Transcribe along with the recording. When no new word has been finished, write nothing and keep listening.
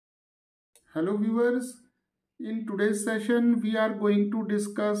Hello viewers, in today's session we are going to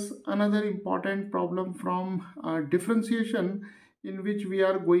discuss another important problem from differentiation, in which we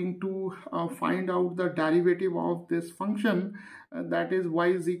are going to find out the derivative of this function, that is y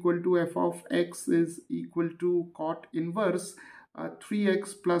is equal to f of x is equal to cot inverse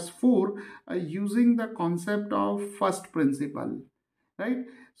 3x plus 4 using the concept of first principle, right?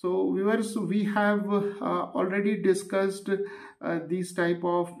 So viewers, we have already discussed these type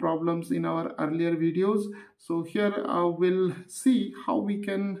of problems in our earlier videos. So here we'll see how we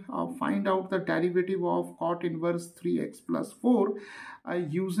can find out the derivative of cot inverse 3x plus 4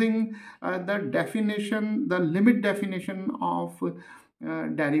 using the definition, the limit definition of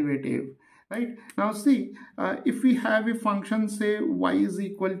derivative. Right now, see, if we have a function, say y is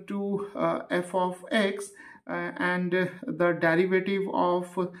equal to f of x, and the derivative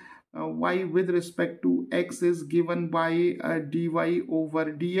of y with respect to x is given by dy over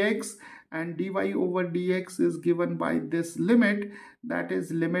dx, and dy over dx is given by this limit, that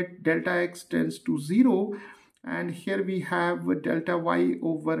is limit delta x tends to 0, and here we have delta y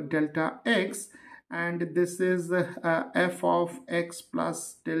over delta x, and this is f of x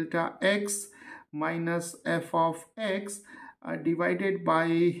plus delta x minus f of x divided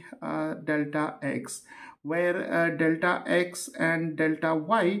by delta x, where delta x and delta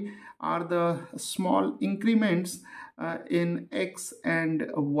y are the small increments in x and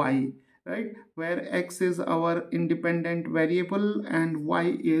y, right, where x is our independent variable and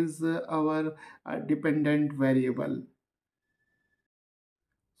y is our dependent variable.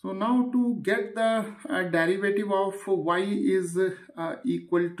 So now to get the derivative of y is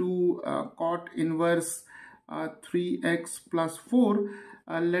equal to cot inverse 3x plus 4,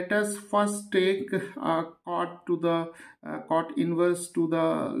 let us first take cot inverse to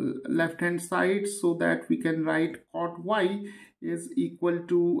the left hand side, so that we can write cot y is equal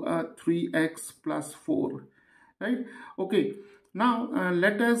to 3x plus 4, right? Okay, now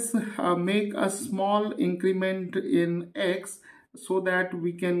let us make a small increment in x, so that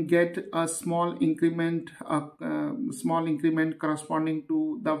we can get a small increment corresponding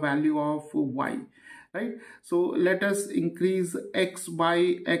to the value of y, right? So let us increase x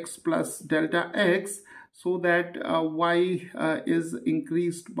by x plus delta x, so that y is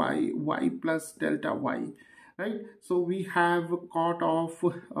increased by y plus delta y, right? So we have cot of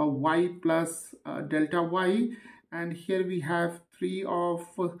y plus delta y, and here we have 3 of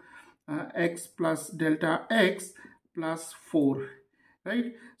x plus delta x plus 4,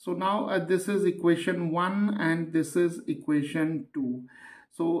 right? So now this is equation 1 and this is equation 2.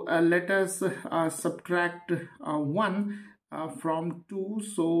 So let us subtract 1 from 2.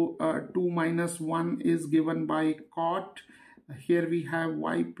 So 2 minus 1 is given by cot. Here we have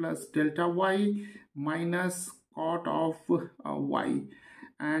y plus delta y minus cot of y,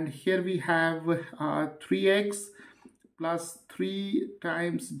 and here we have 3x plus 3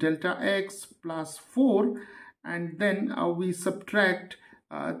 times delta x plus 4, and then we subtract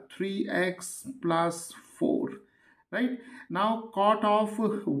 3x plus 4, right? Now cot of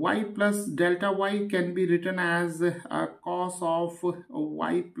y plus delta y can be written as cos of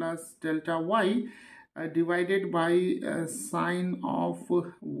y plus delta y divided by sine of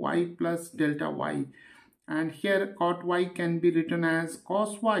y plus delta y, and here cot y can be written as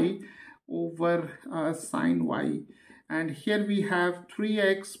cos y over sine y, and here we have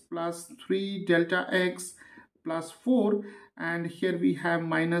 3x plus 3 delta x plus 4, and here we have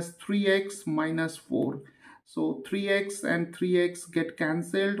minus 3x minus 4. So 3x and 3x get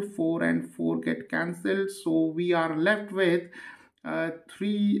cancelled, 4 and 4 get cancelled, so we are left with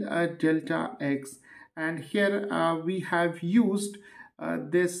 3 delta x, and here we have used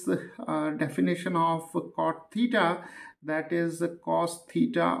this definition of cot theta, that is cos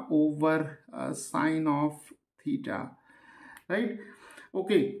theta over sine of theta, right?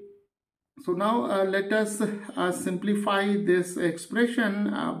 Okay, so now let us simplify this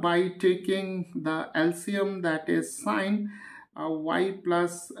expression by taking the LCM, that is sine y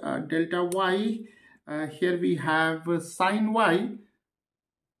plus delta y. Here we have sine y,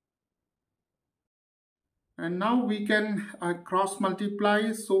 and now we can cross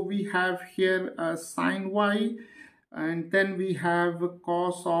multiply. So we have here sine y, and then we have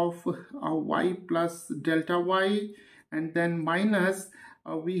cos of y plus delta y, and then minus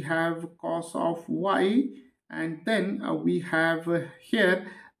we have cos of y, and then we have here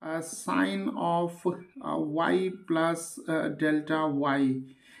sine of y plus delta y,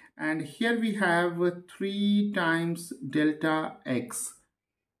 and here we have 3 times delta x.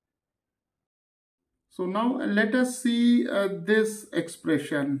 So now let us see this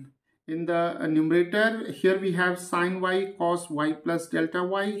expression in the numerator, here we have sine y cos y plus delta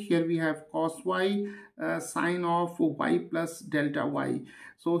y. Here we have cos y sine of y plus delta y.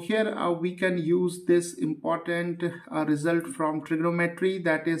 So here we can use this important result from trigonometry,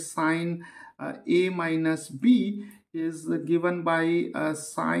 that is sine a minus b is given by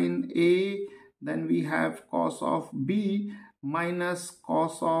sine a, then we have cos of b minus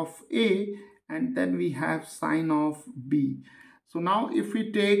cos of a, and then we have sine of b. So now if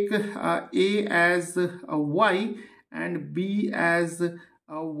we take a as y and b as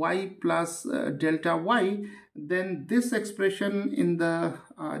y plus delta y, then this expression in the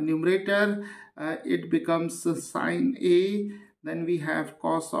numerator, it becomes sine a, then we have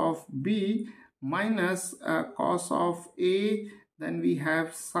cos of b minus cos of a, then we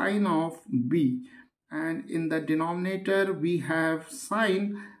have sine of b, and in the denominator we have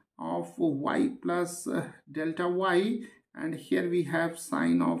sine of y plus delta y, and here we have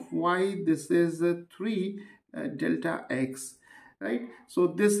sine of y, this is 3 delta x, right? So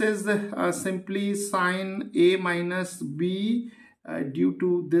this is simply sine a minus b due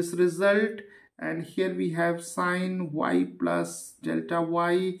to this result, and here we have sine y plus delta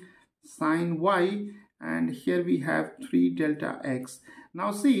y, sine y, and here we have 3 delta x.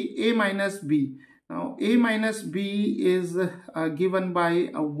 Now see a minus b. Now a minus b is given by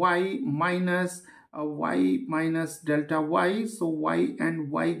a y minus y minus delta y, so y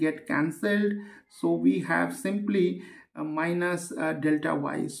and y get cancelled, so we have simply minus delta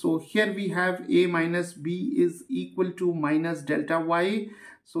y. So here we have a minus b is equal to minus delta y,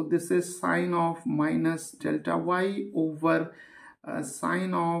 so this is sine of minus delta y over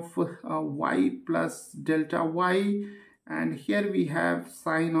sine of y plus delta y, and here we have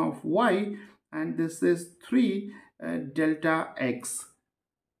sine of y, and this is 3 delta x.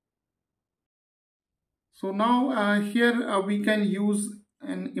 So now here we can use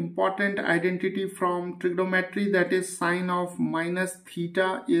an important identity from trigonometry, that is sine of minus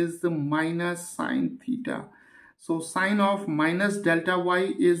theta is minus sine theta. So sine of minus delta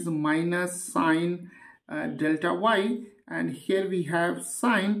y is minus sine delta y, and here we have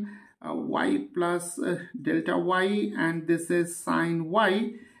sine y plus delta y, and this is sine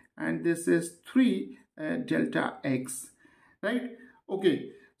y, and this is 3 delta x, right?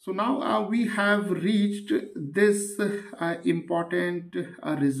 Okay. So now we have reached this important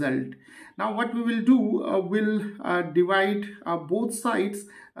result. Now what we will do, we'll divide both sides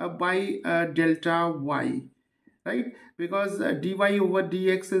by delta y, right? Because dy over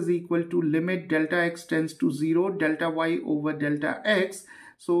dx is equal to limit delta x tends to 0 delta y over delta x.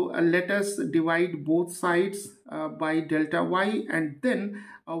 So let us divide both sides by delta y, and then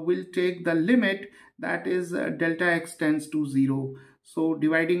we'll take the limit, that is delta x tends to 0. So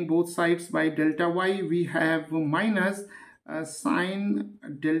dividing both sides by delta y, we have minus sine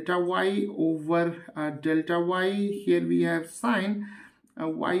delta y over delta y. Here we have sine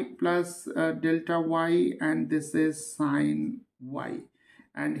y plus delta y, and this is sine y.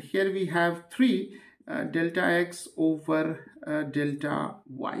 And here we have 3 delta x over delta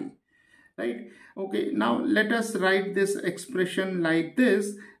y, right? Okay, now let us write this expression like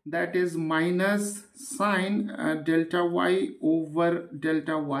this, that is minus sine delta y over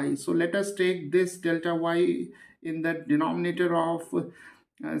delta y. So let us take this delta y in the denominator of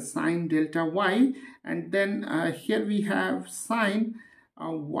sine delta y, and then here we have sine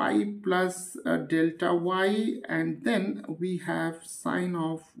y plus delta y, and then we have sine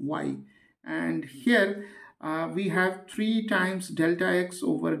of y, and here we have 3 times delta x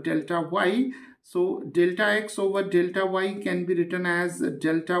over delta y. So delta x over delta y can be written as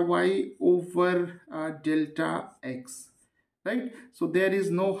delta y over delta x, right? So there is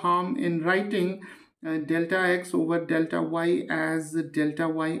no harm in writing delta x over delta y as delta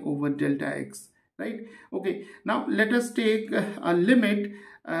y over delta x, right? Okay, now let us take a limit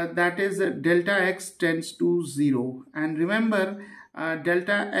that is delta x tends to 0, and remember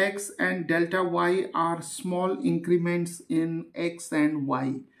delta x and delta y are small increments in x and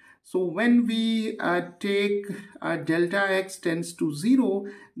y. So when we take delta x tends to 0,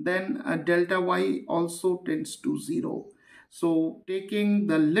 then delta y also tends to 0. So taking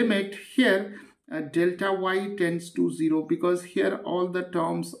the limit here, delta y tends to 0, because here all the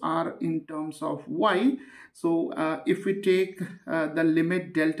terms are in terms of y. So if we take the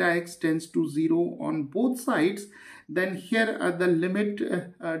limit delta x tends to 0 on both sides, then here the limit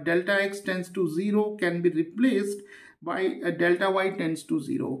delta x tends to 0 can be replaced by delta y tends to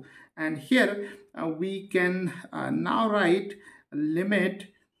 0. And here we can now write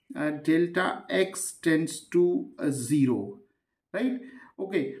limit delta x tends to 0, right?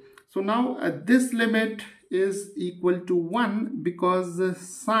 Okay, so now this limit is equal to 1 because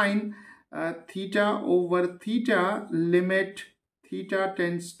sine theta over theta, limit theta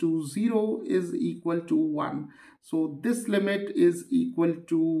tends to 0 is equal to 1. So this limit is equal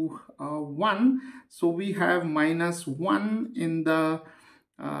to 1. So we have minus 1 in the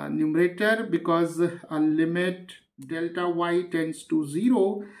numerator because limit delta y tends to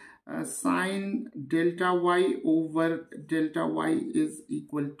 0. Sine delta y over delta y is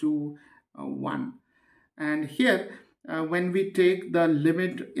equal to 1. And here when we take the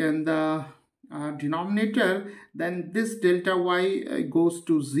limit in the denominator, then this delta y goes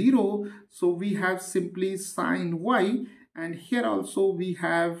to 0. So we have simply sine y, and here also we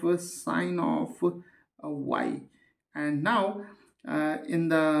have sine of y. And now in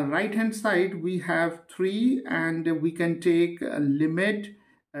the right hand side we have 3, and we can take a limit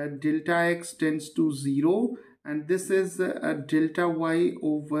delta x tends to 0, and this is delta y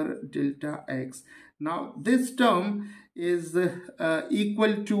over delta x. Now this term is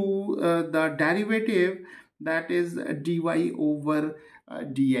equal to the derivative, that is dy over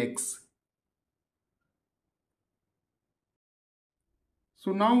dx.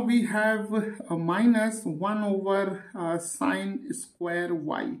 So now we have a minus 1 over sine square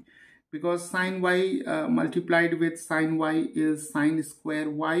y, because sine y multiplied with sine y is sine square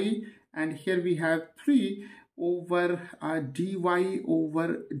y, and here we have 3 over dy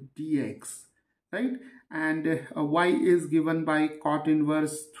over dx, right? And y is given by cot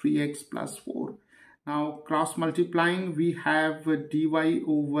inverse 3x plus 4. Now cross multiplying, we have dy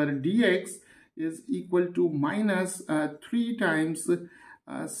over dx is equal to minus 3 times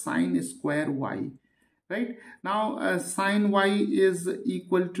sine square y, right? Now sine y is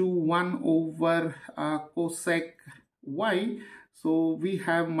equal to 1 over cosec y, so we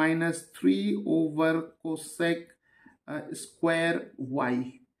have minus 3 over cosec square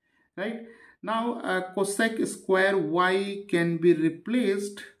y, right? Now cosec square y can be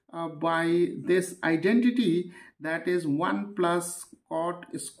replaced by this identity, that is 1 plus cot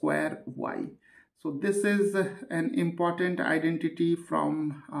square y. So this is an important identity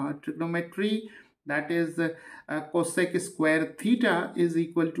from trigonometry, that is cosec square theta is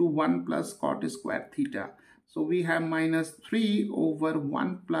equal to 1 plus cot square theta. So we have minus 3 over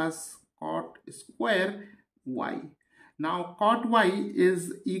 1 plus cot square y. Now cot y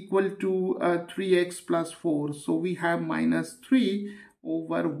is equal to 3x plus 4. So we have minus 3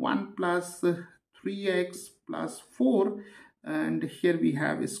 over 1 plus 3x plus 4, and here we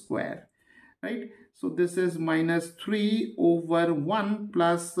have a square, right? So this is minus 3 over 1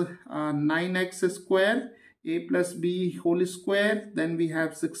 plus 9x square, a plus b whole square, then we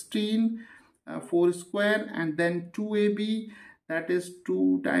have 16, 4 square, and then 2ab, that is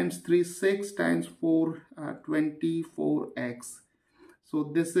 2 times 3, 6 times 4, 24x.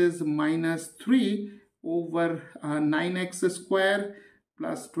 So this is minus 3 over 9x square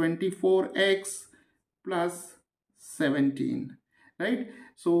plus 24x plus 17, right?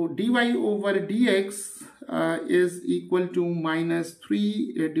 So dy over dx is equal to minus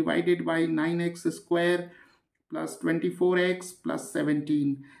 3 divided by 9x square plus 24x plus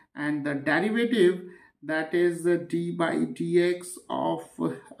 17, and the derivative, that is d by dx of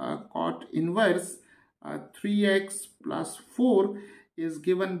cot inverse 3x plus 4 is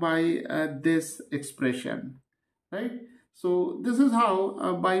given by this expression, right? So this is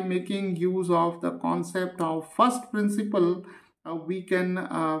how by making use of the concept of first principle we can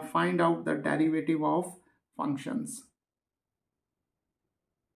find out the derivative of functions.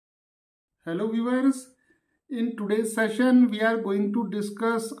 Hello viewers, in today's session we are going to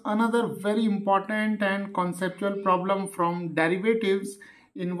discuss another very important and conceptual problem from derivatives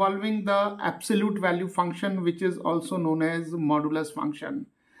involving the absolute value function, which is also known as modulus function,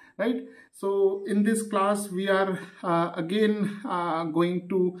 right? So in this class we are again going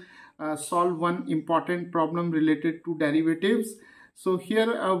to solve one important problem related to derivatives. So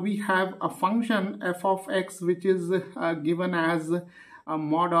here we have a function f of x, which is given as a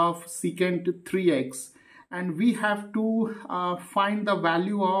mod of secant 3x, and we have to find the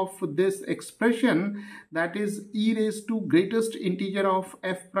value of this expression, that is e raised to greatest integer of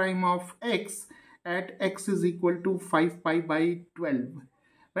f prime of x at x is equal to 5 pi by 12,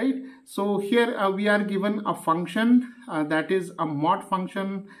 right? So here we are given a function that is a mod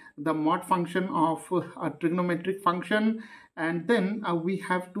function, the mod function of a trigonometric function, and then we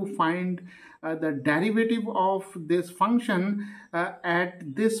have to find the derivative of this function at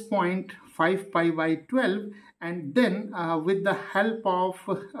this point 5 pi by 12, and then with the help of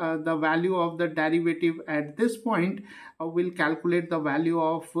the value of the derivative at this point we'll calculate the value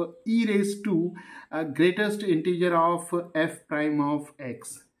of e raised to greatest integer of f prime of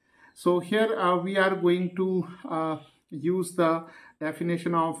x. So here we are going to use the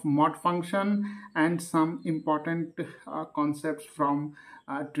definition of mod function and some important concepts from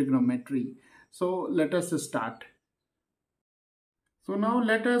trigonometry. So let us start. So now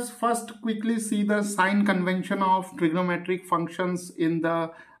let us first quickly see the sign convention of trigonometric functions in the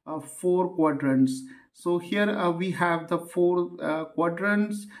four quadrants. So here we have the four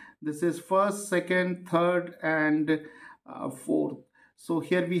quadrants. This is first, second, third, and fourth. So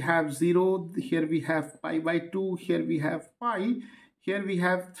here we have 0, here we have pi by 2, here we have pi, here we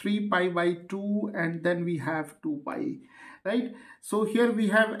have 3 pi by 2, and then we have 2 pi, right? So here we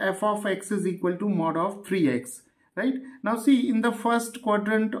have f of x is equal to mod of 3x. Right now, see, in the first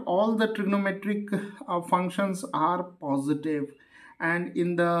quadrant all the trigonometric functions are positive, and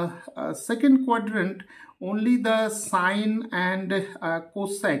in the second quadrant only the sine and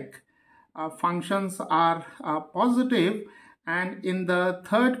cosec functions are positive, and in the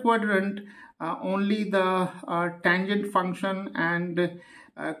third quadrant only the tangent function and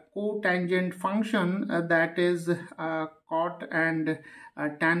cotangent function, that is cot and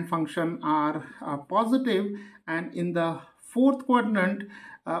tan function, are positive, and in the fourth quadrant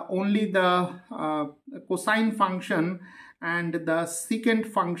only the cosine function and the secant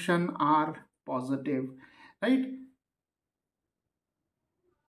function are positive, right?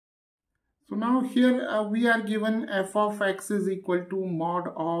 So now here we are given f of x is equal to mod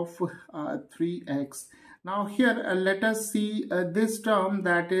of 3x. Now here let us see this term,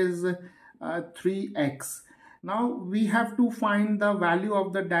 that is 3x. Now we have to find the value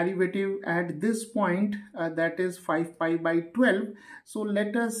of the derivative at this point, that is 5 pi by 12. So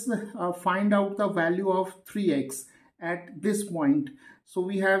let us find out the value of 3x at this point. So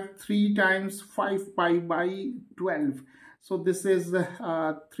we have 3 times 5 pi by 12. So this is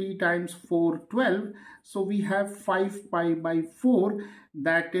 3 times 4, 12. So we have 5 pi by 4,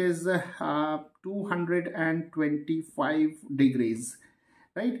 that is 225 degrees.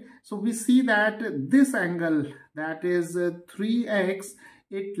 Right? So we see that this angle, that is 3x,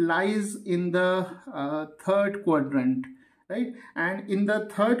 it lies in the third quadrant. Right? And in the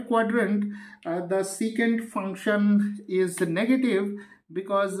third quadrant, the secant function is negative,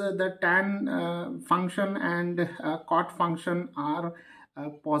 because the tan function and cot function are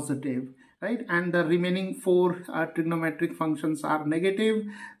positive, right? And the remaining four trigonometric functions are negative.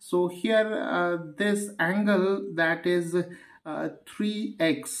 So here this angle, that is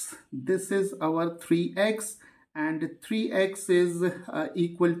 3x, this is our 3x, and 3x is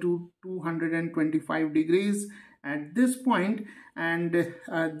equal to 225 degrees at this point, and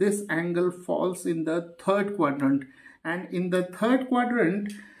this angle falls in the third quadrant. And in the third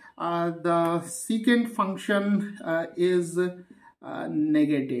quadrant the secant function is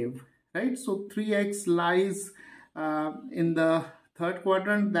negative, right? So 3x lies in the third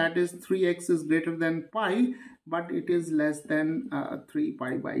quadrant, that is 3x is greater than pi, but it is less than 3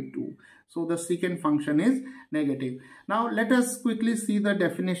 pi by 2. So the secant function is negative. Now let us quickly see the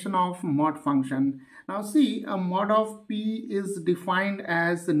definition of mod function. Now see, a mod of p is defined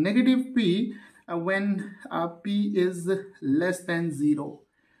as negative p when p is less than 0.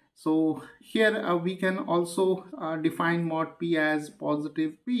 So here we can also define mod p as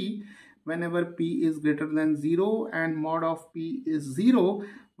positive p whenever p is greater than 0, and mod of p is 0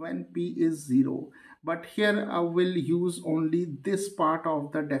 when p is 0. But here I will use only this part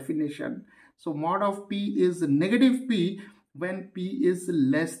of the definition. So mod of p is negative p when p is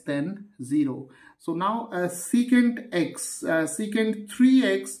less than 0. So now secant x, secant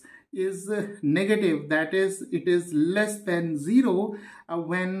 3x is negative, that is it is less than 0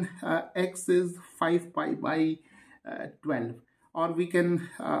 when x is 5 pi by 12. Or we can,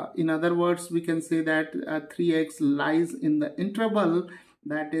 in other words, we can say that 3x lies in the interval,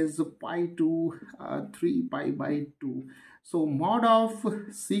 that is pi to 3 pi by 2. So mod of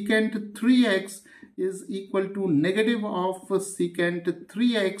secant 3x is equal to negative of secant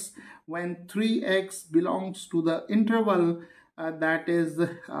 3x when 3x belongs to the interval that is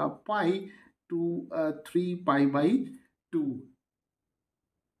pi to 3 pi by 2.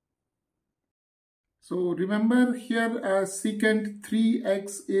 So remember here secant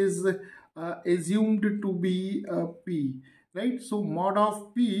 3x is assumed to be p, right? So mod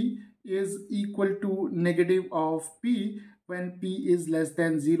of p is equal to negative of p when p is less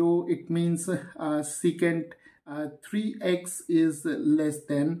than 0. It means secant 3x is less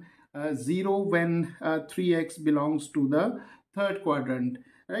than 0 when 3x belongs to the third quadrant,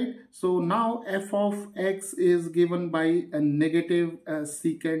 right? So now f of x is given by a negative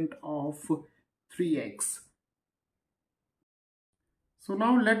secant of 3x. So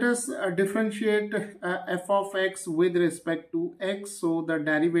now let us differentiate f of x with respect to x. So the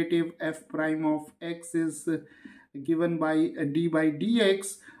derivative f prime of x is given by d by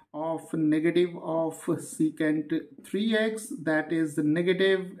dx of negative of secant 3x, that is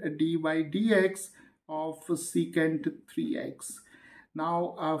negative d by dx of secant 3x.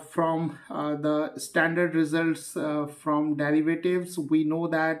 Now from the standard results from derivatives, we know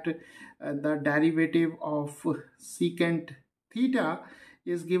that the derivative of secant theta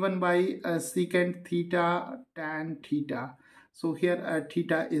is given by secant theta tan theta. So here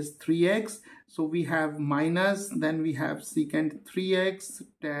theta is 3x. So we have minus, then we have secant 3x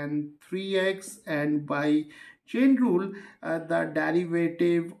tan 3x, and by chain rule the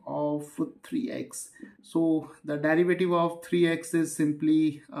derivative of 3x. So the derivative of 3x is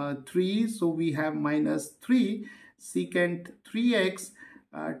simply 3. So we have minus 3 secant 3x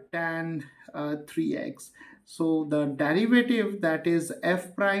tan 3x. So the derivative, that is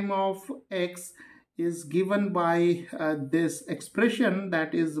f prime of x, is given by this expression,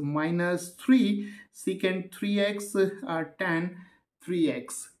 that is minus 3 secant 3x tan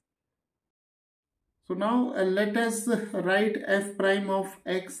 3x. So now let us write f prime of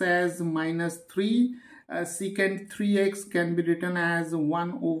x as minus 3. Secant 3x can be written as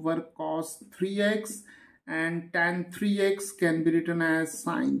 1 over cos 3x, and tan 3x can be written as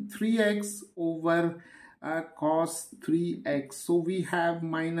sine 3x over cos 3x. So we have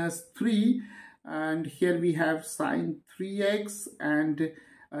minus 3, and here we have sine 3x, and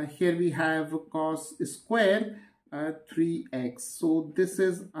here we have cos square 3x. So this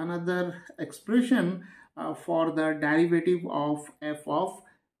is another expression for the derivative of f of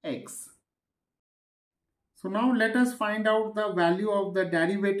x. So now let us find out the value of the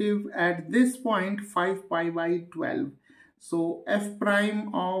derivative at this point, 5 pi by 12. So f prime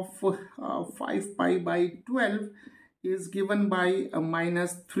of 5 pi by 12 is given by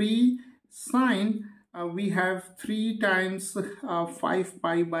minus 3 sine. We have 3 times 5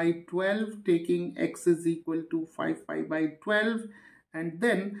 pi by 12, taking x is equal to 5 pi by 12, and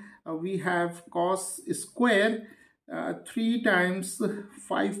then we have cos square 3 times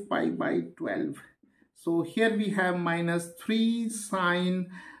 5 pi by 12. So here we have minus 3 sine,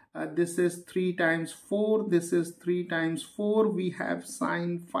 this is 3 times 4, this is 3 times 4, we have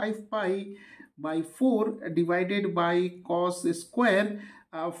sine 5 pi by 4 divided by cos square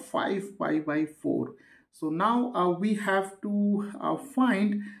 5 pi by 4. So now we have to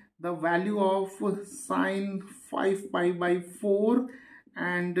find the value of sine 5 pi by 4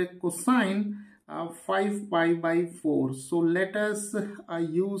 and cosine 5 pi by 4. So let us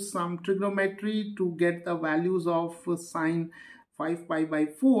use some trigonometry to get the values of sine 5 pi by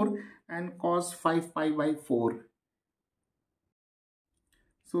 4 and cos 5 pi by 4.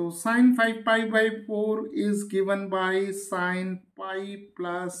 So sine 5 pi by 4 is given by sine pi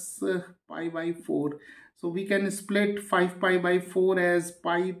plus pi by 4. So we can split 5 pi by 4 as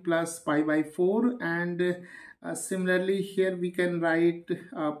pi plus pi by 4, and similarly here we can write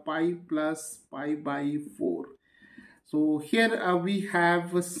pi plus pi by 4. So here we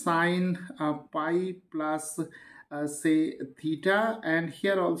have sine pi plus say theta, and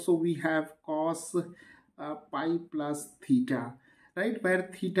here also we have cos pi plus theta, right,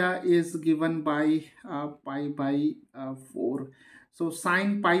 where theta is given by pi by 4. So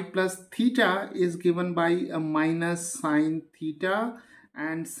sine pi plus theta is given by a minus sine theta,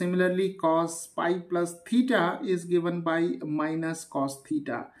 and similarly cos pi plus theta is given by minus cos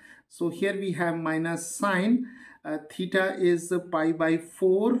theta. So here we have minus sine theta is pi by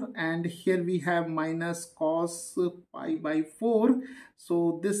 4, and here we have minus cos pi by 4.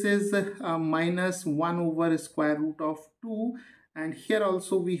 So this is minus 1 over square root of 2, and here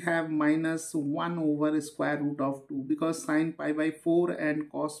also we have minus 1 over square root of 2, because sine pi by 4 and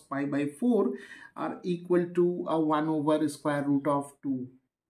cos pi by 4 are equal to 1 over square root of 2.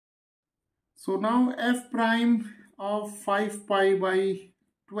 So now f prime of 5 pi by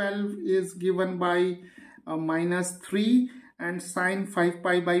 12 is given by minus 3, and sine 5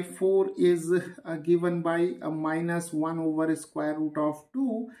 pi by 4 is given by minus 1 over square root of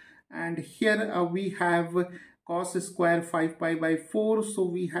 2, and here we have cos square 5 pi by 4, so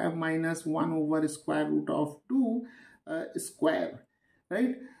we have minus 1 over square root of 2 square,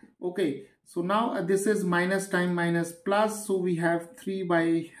 right? Okay, so now this is minus time minus plus, so we have 3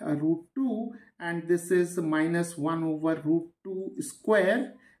 by root 2, and this is minus 1 over root 2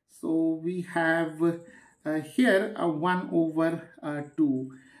 square, so we have here a 1 over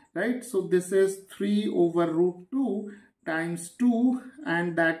 2, right? So this is 3 over root 2 times 2,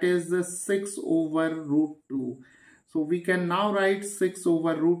 and that is 6 over root 2. So we can now write 6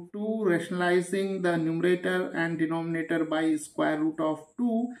 over root 2, rationalizing the numerator and denominator by square root of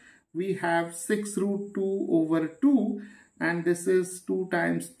 2. We have 6 root 2 over 2, and this is 2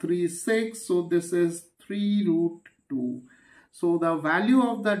 times 3 is 6, so this is 3 root 2. So the value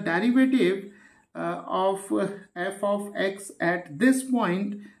of the derivative of f of x at this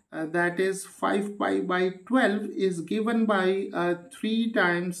point, that is 5 pi by 12, is given by 3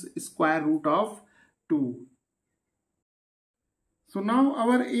 times square root of 2. So now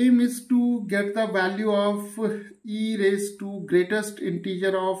our aim is to get the value of e raised to greatest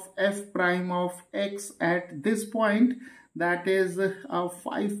integer of f prime of x at this point, that is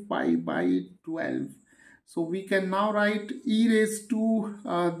 5 pi by 12. So we can now write e raised to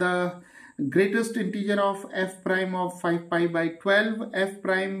the greatest integer of f prime of 5 pi by 12. F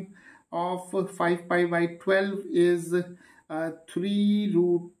prime of 5 pi by 12 is 3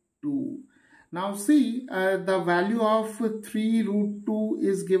 root 2. Now see, the value of 3 root 2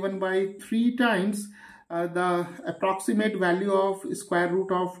 is given by 3 times. The approximate value of square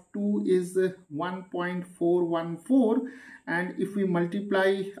root of 2 is 1.414, and if we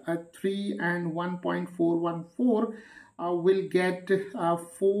multiply 3 and 1.414, we'll get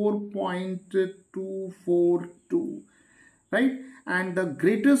 4.242, right? And the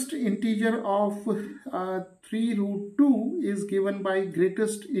greatest integer of 3 root 2 is given by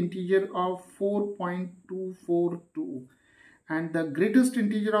greatest integer of 4.242, and the greatest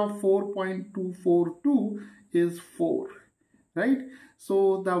integer of 4.242 is 4, right?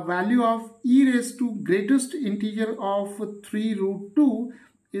 So the value of e raised to greatest integer of 3 root 2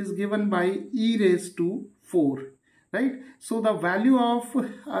 is given by e raised to 4. Right, so the value of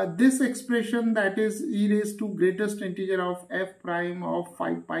this expression, that is e raised to greatest integer of f prime of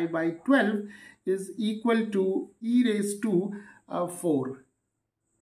 5 pi by 12, is equal to e raised to 4.